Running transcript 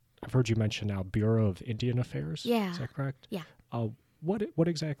I've heard you mention now Bureau of Indian Affairs. Yeah. Is that correct? Yeah. What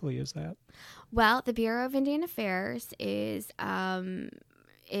exactly is that? Well, the Bureau of Indian Affairs is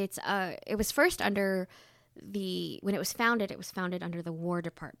it was first under when it was founded under the War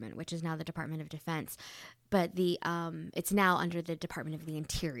Department, which is now the Department of Defense, but it's now under the Department of the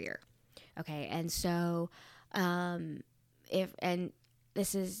Interior. Okay, and so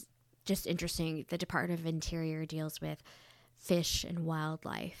this is just interesting. The Department of Interior deals with fish and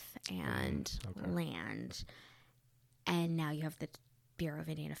wildlife and land, and now you have the Bureau of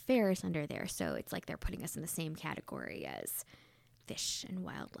Indian Affairs under there. So it's like they're putting us in the same category as fish and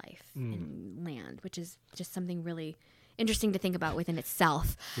wildlife and land, which is just something really interesting to think about within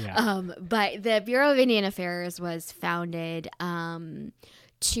itself. Yeah. But the Bureau of Indian Affairs was founded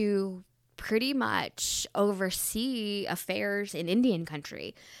to pretty much oversee affairs in Indian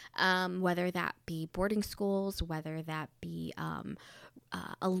country, whether that be boarding schools, whether that be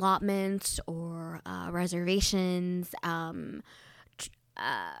allotments or reservations,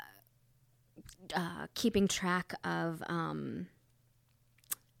 keeping track of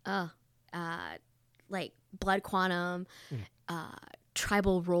like blood quantum,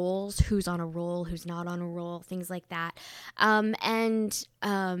 tribal roles, who's on a roll, who's not on a roll, things like that. Now,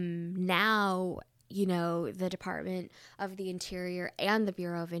 the Department of the Interior and the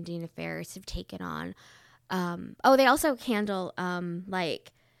Bureau of Indian Affairs have taken on, they also handle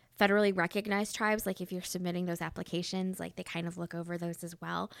like federally recognized tribes. Like if you're submitting those applications, like they kind of look over those as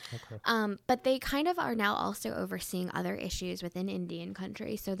well. Okay. But they kind of are now also overseeing other issues within Indian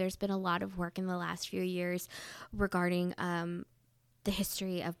country. So there's been a lot of work in the last few years regarding the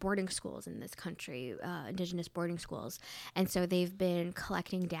history of boarding schools in this country, indigenous boarding schools. And so they've been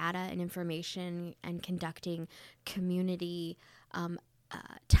collecting data and information and conducting community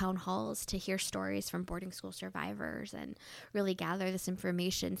town halls to hear stories from boarding school survivors and really gather this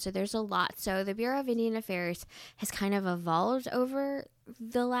information. So there's a lot. So the Bureau of Indian Affairs has kind of evolved over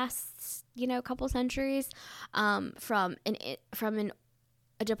the last, couple centuries, from a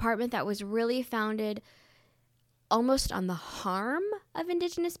department that was really founded almost on the harm of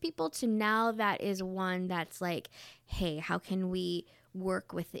indigenous people to now that is one that's like, hey, how can we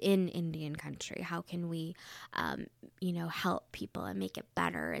work within Indian country? How can we, help people and make it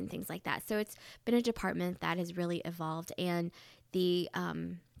better and things like that? So it's been a department that has really evolved, and the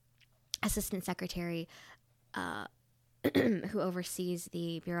Assistant Secretary who oversees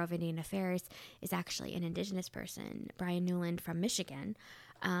the Bureau of Indian Affairs is actually an indigenous person, Brian Newland from Michigan.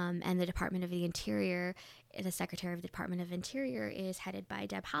 And the Department of the Interior, the Secretary of the Department of Interior is headed by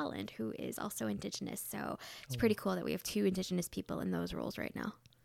Deb Haaland, who is also indigenous. So it's pretty cool that we have two indigenous people in those roles right now.